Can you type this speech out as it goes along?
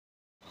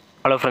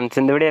Hello friends,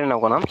 இந்த video என்ன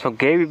பார்க்கணும். ஸோ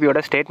கேவிபியோட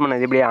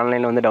ஸ்டேட்மெண்ட் எப்படி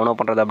ஆன்லைனில் வந்து டவுன்லோட்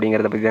பண்ணுறது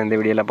அப்படிங்கிறத பற்றி இந்த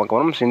வீடியோவில் பார்க்க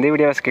போகிறோம். ஸோ இந்த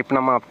வீடியோ ஸ்கிப்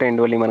நம்ம அப் டு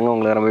எண்ட் வரலையும் பாருங்க,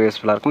 உங்களுக்கு ரொம்ப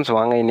யூஸ்ஃபுல்லாக இருக்கும். ஸோ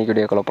வாங்க இன்றைக்கி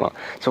வீடியோ குழப்பலாம்.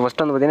 ஸோ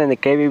ஃபஸ்ட்டு வந்து பார்த்தீங்கன்னா இந்த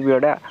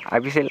கேவிபியோட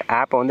அஃபிஷியல்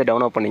ஆப்பை வந்து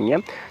டவுன்லோட் பண்ணிங்க.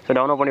 ஸோ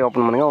டவுன்லோட் பண்ணி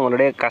ஓப்பன் பண்ணுங்கள்.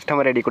 உங்களுடைய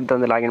கஸ்டமர் ஐடி கொடுத்து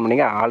வந்து லாகின்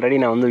பண்ணிங்க. ஆல்ரெடி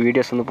நான் வந்து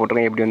வீடியோஸ் வந்து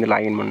போட்டிருக்கேன் எப்படி வந்து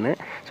லாகின் பண்ணு.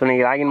 ஸோ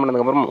நீங்கள் லாகின்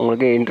பண்ணதுக்கப்புறம்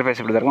உங்களுக்கு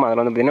இன்டர்ஃபேஸ் இப்படி இருக்கும்.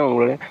 அதில் வந்து பார்த்தீங்கன்னா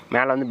உங்களுக்கு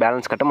மேலே வந்து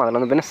பேலன்ஸ் கட்டும். அதில்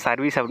வந்து பார்த்தீங்கன்னா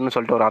சர்வீஸ் அப்படின்னு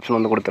சொல்லிட்டு ஒரு ஆப்ஷன்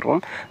வந்து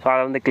கொடுத்துருக்கோம். ஸோ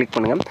அதை வந்து கிளிக்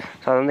பண்ணுங்கள்.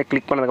 ஸோ அதை வந்து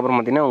கிளிக் பண்ணதுக்கப்புறம்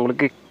பார்த்தீங்கன்னா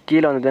உங்களுக்கு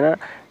கீழே வந்து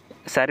பார்த்தீங்கன்னா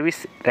சர்வீஸ்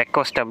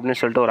ரெக்வஸ்ட் அப்படின்னு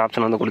சொல்லிட்டு ஒரு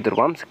ஆப்ஷன் வந்து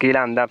கொடுத்துருக்கோம். கீழே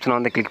அந்த ஆப்ஷனை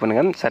வந்து கிளிக்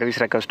பண்ணுங்கள், சர்வீஸ்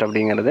ரெக்வஸ்ட்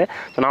அப்படிங்கிறது.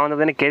 ஸோ நான் வந்து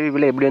பார்த்தீங்கன்னா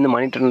கேவிபியில் எப்படி வந்து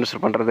மணி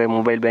ட்ரான்ஸ்ஃபர் பண்ணுறது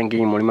மொபைல்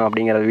பேங்கிங் மூலிமா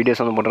அப்படிங்கிற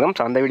வீடியோஸ் வந்து போட்டிருக்கோம்.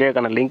 ஸோ அந்த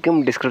வீடியோக்கான லிங்க்கும்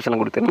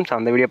டிஸ்கிரிப்ஷனில் கொடுத்துருக்கோம். ஸோ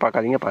அந்த வீடியோ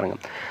பார்க்காதீங்க, பாருங்கள்.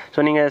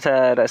 ஸோ நீங்கள்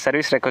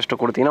சர்வீஸ் ரெக்வஸ்ட்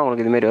கொடுத்தீங்கன்னா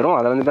உங்களுக்கு இதுமாரி வரும்.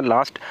 அதில் வந்து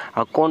லாஸ்ட்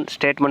அக்கௌண்ட்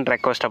ஸ்டேட்மெண்ட்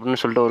ரெக்வஸ்ட்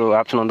அப்படின்னு சொல்லிட்டு ஒரு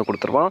ஆப்ஷன் வந்து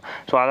கொடுத்துருக்கோம்.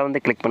 ஸோ அதை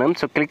வந்து கிளிக் பண்ணுங்கள்.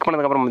 ஸோ கிளிக்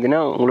பண்ணதுக்கப்புறம்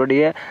பார்த்தீங்கன்னா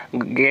உங்களுடைய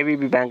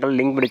கேவிபி பேங்க்கில்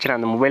லிங்க் பிடிச்சிற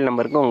அந்த மொபைல்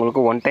நம்பருக்கு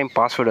உங்களுக்கு ஒன் டைம்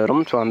பாஸ்வேர்டு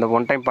வரும். ஸோ அந்த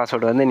ஒன் டைம்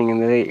பாஸ்வேர்டு வந்து நீங்கள்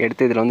வந்து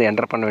எடுத்து இதில் வந்து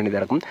என்டர் பண்ண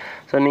வேண்டியதாக இருக்கும்.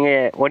 ஸோ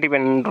நீங்கள் ஓடிபி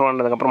என்ட்ரு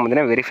பண்ணதுக்கப்புறம்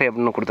பார்த்தீங்கன்னா வெரிஃபை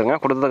அப்படின்னு கொடுத்துருங்க.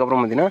 கொடுத்ததுக்கப்புறம்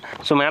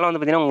பார்த்தீங்கன்னா ஸோ மேலே வந்து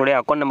பார்த்தீங்கன்னா உங்களுடைய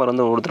அக்கௌண்ட் நம்பர்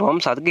வந்து கொடுத்துருவோம்.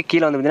 ஸோ அதுக்கு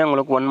கீழே வந்து பார்த்தீங்கன்னா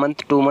உங்களுக்கு 1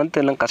 மந்த் 2 மந்த்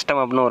இல்லை கஸ்டம்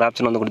அப்படின்னு ஒரு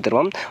ஆப்ஷன் வந்து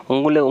கொடுத்துருவோம்.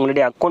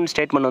 உங்களுடைய அக்கௌண்ட்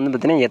ஸ்டேட்மெண்ட் வந்து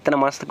பார்த்தீங்கன்னா எத்தனை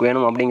மாதத்துக்கு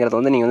வேணும் அப்படிங்கிறத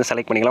வந்து நீங்கள் வந்து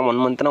செலக்ட் பண்ணிக்கலாம். 1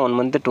 மந்த்னா 1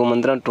 மந்த், 2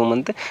 மந்த்னா 2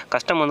 மந்த்.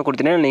 கஸ்டம் வந்து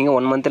கொடுத்தீங்கன்னா நீங்கள்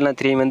 1 மந்த் இல்லை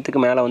 3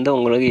 மந்த்துக்கு மேலே வந்து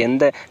உங்களுக்கு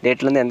எந்த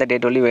டேட்லேருந்து எந்த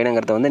டேட் வரையும்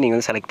வேணுங்கிறத வந்து நீங்கள்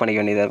வந்து செலக்ட்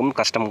பண்ணிக்க வேண்டியதாக இருக்கும்.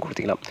 கஸ்டம்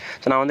கொடுத்துக்கலாம்.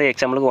 ஸோ நான் வந்து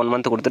எக்ஸாம்பிளுக்கு 1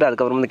 மந்த் கொடுத்துட்டு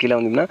அதுக்கப்புறம் வந்து கீழே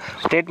வந்தீங்கன்னா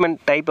ஸ்டேட்மெண்ட்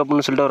டைப்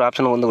அப்படின்னு சொல்லிட்டு ஒரு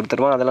ஆப்ஷன் வந்து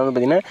கொடுத்துருவோம். அதில் வந்து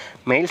பார்த்தீங்கன்னா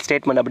மெயில்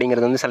ஸ்டேட்மெண்ட்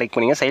அப்படிங்கிறது வந்து செலக்ட்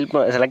பண்ணிங்க.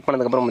 செலக்ட்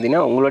பண்ணதுக்கப்புறம்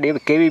பார்த்தீங்கன்னா உங்களுடைய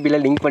கேவிபியில்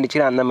லிங்க் பண்ணிச்சு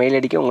அந்த மெயில்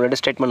ஐடிக்கு உங்களோட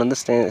ஸ்டேட்மெண்ட் வந்து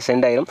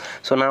சென்ட் ஆயிரும்.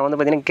 ஸோ நான் வந்து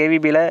பார்த்தீங்கன்னா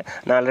கேவிபியில்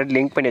நான் ஆல்ரெடி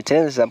லிங்க் பண்ணி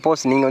வச்சேன்.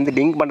 சப்போஸ் நீங்கள் வந்து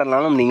லிங்க்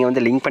பண்ணுறதுனாலும் நீங்கள்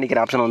வந்து லிங்க் பண்ணிக்கிற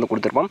ஆப்ஷன் வந்து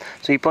கொடுத்துருப்போம்.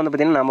 ஸோ இப்போ வந்து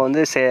பார்த்தீங்கன்னா நம்ம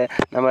வந்து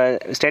நம்ம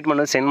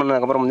ஸ்டேட்மெண்ட் வந்து சென்ட்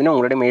பண்ணதுக்கப்புறம் பார்த்தீங்கன்னா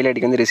உங்களுடைய மெயில்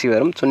ஐடிக்கு வந்து ரிசீவ்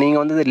வரும். ஸோ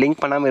நீங்கள் வந்து லிங்க்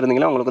பண்ணாமல்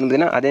இருந்தீங்கன்னா உங்களுக்கு வந்து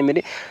பார்த்தீங்கன்னா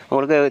அதேமாரி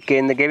உங்களுக்கு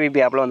இந்த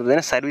கேவிபி ஆப்பில் வந்து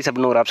பார்த்தீங்கன்னா சர்வீஸ்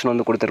அப்படின்னு ஒரு ஆப்ஷன்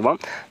வந்து கொடுத்துருப்போம்.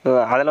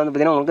 அதில் வந்து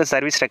பார்த்தீங்கன்னா உங்களுக்கு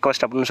சர்வீஸ்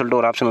ரெக்வஸ்ட் அப்படின்னு சொல்லிட்டு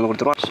ஒரு ஆப்ஷன் வந்து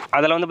கொடுத்துருவோம்.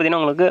 அதில் வந்து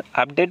பார்த்தீங்கன்னா உங்களுக்கு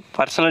அப்டேட்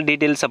பர்சனல்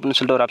டீட்டெயில்ஸ் அப்படின்னு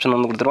சொல்லிட்டு ஒரு ஆப்ஷன்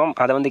வந்து கொடுத்துருவோம்.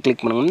 அதை வந்து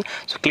கிளிக் பண்ணுங்க.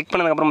 ஸோ கிளிக்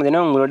பண்ணதுக்கப்புறம்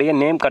பார்த்தீங்கன்னா உங்களுடைய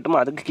நேம் காட்டும்.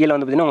 அதுக்கு கீழே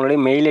வந்து பார்த்தீங்கன்னா உங்களுடைய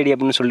மெயில் ஐடி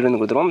அப்படின்னு சொல்லிட்டு வந்து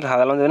கொடுத்துருவோம். ஸோ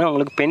அதில் வந்து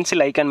உங்களுக்கு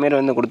பென்சில் ஐக்கான் மாரி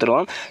வந்து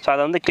கொடுத்துருவோம். ஸோ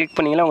அதை வந்து கிளிக்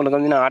பண்ணிங்கன்னா உங்களுக்கு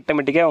வந்து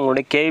ஆட்டோமேட்டிக்காக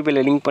உங்களுடைய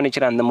கேவிபியில் லிங்க்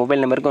பண்ணிச்சிற அந்த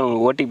மொபைல் நம்பருக்கு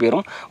உங்களுக்கு ஓடிபி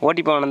வரும்.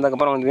 ஓடிபி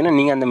வந்ததுக்கப்புறம் வந்து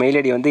நீங்கள் அந்த மெயில்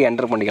ஐடி வந்து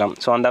என்டர் பண்ணிக்கலாம்.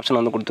 ஸோ அந்த ஆப்ஷன்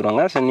வந்து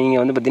கொடுத்துருவாங்க. ஸோ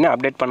நீங்கள் வந்து பார்த்தீங்கன்னா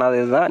அப்டேட்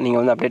பண்ணாதது தான்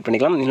நீங்கள் வந்து அப்டேட்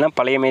பண்ணிக்கலாம். இல்லைனா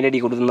பழைய மெயில்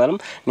ஐடி கொடுத்துருந்தாலும்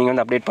நீங்கள்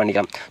வந்து அப்டேட்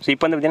பண்ணிக்கலாம். ஸோ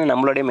இப்போ வந்து பார்த்தீங்கன்னா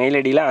நம்மளுடைய மெயில்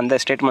ஐடியில் அந்த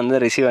ஸ்டேட்மெண்ட்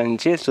வந்து ரிசீவ்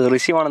ஆனிச்சு. ஸோ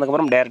ரிசீவ்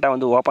ஆனதுக்கப்புறம் டேரெக்டாக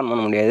வந்து ஓப்பன்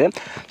பண்ண முடியாது.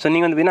 ஸோ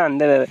நீங்கள் வந்து பார்த்தீங்கன்னா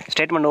அந்த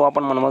ஸ்டேட்மெண்ட்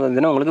ஓப்பன் பண்ணும்போது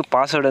பார்த்தீங்கன்னா உங்களுக்கு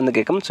பாஸ்வேர்டு வந்து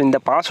கேட்கும். ஸோ இந்த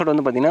பாஸ்வேர்டு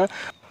வந்து பார்த்தீங்கன்னா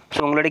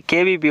ஸோ உங்களுடைய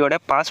கேவிபியோட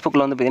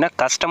பாஸ்புக்கில் வந்து பார்த்தீங்கன்னா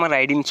கஸ்டமர்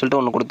ஐடின்னு சொல்லிட்டு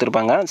ஒன்று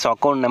கொடுத்துருப்பாங்க. ஸோ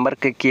அக்கௌண்ட்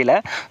நம்பருக்கு கீழே.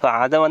 ஸோ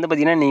அதை வந்து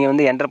பார்த்தீங்கன்னா நீங்கள்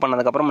வந்து என்டர்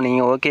பண்ணதுக்கப்புறம்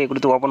நீங்கள் ஓகே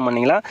கொடுத்து ஓப்பன்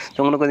பண்ணிங்களா. ஸோ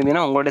உங்களுக்கு வந்து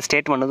பார்த்தீங்கன்னா உங்களோட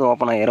ஸ்டேட்மெண்ட் வந்து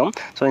ஓப்பன் ஆயிரும்.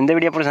 ஸோ இந்த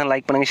வீடியோ பிடிச்சா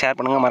லைக் பண்ணுங்கள், ஷேர்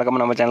பண்ணுங்கள்,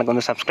 மறக்காம நம்ம சேனலுக்கு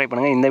வந்து சப்ஸ்கிரைப்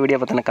பண்ணுங்கள். இந்த வீடியோ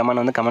பற்றின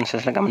கமெண்ட் வந்து கமெண்ட்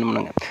செக்ஷனில் கமெண்ட்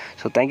பண்ணுங்கள்.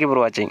 ஸோ தேங்க்யூ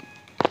ஃபார் வாட்சிங்.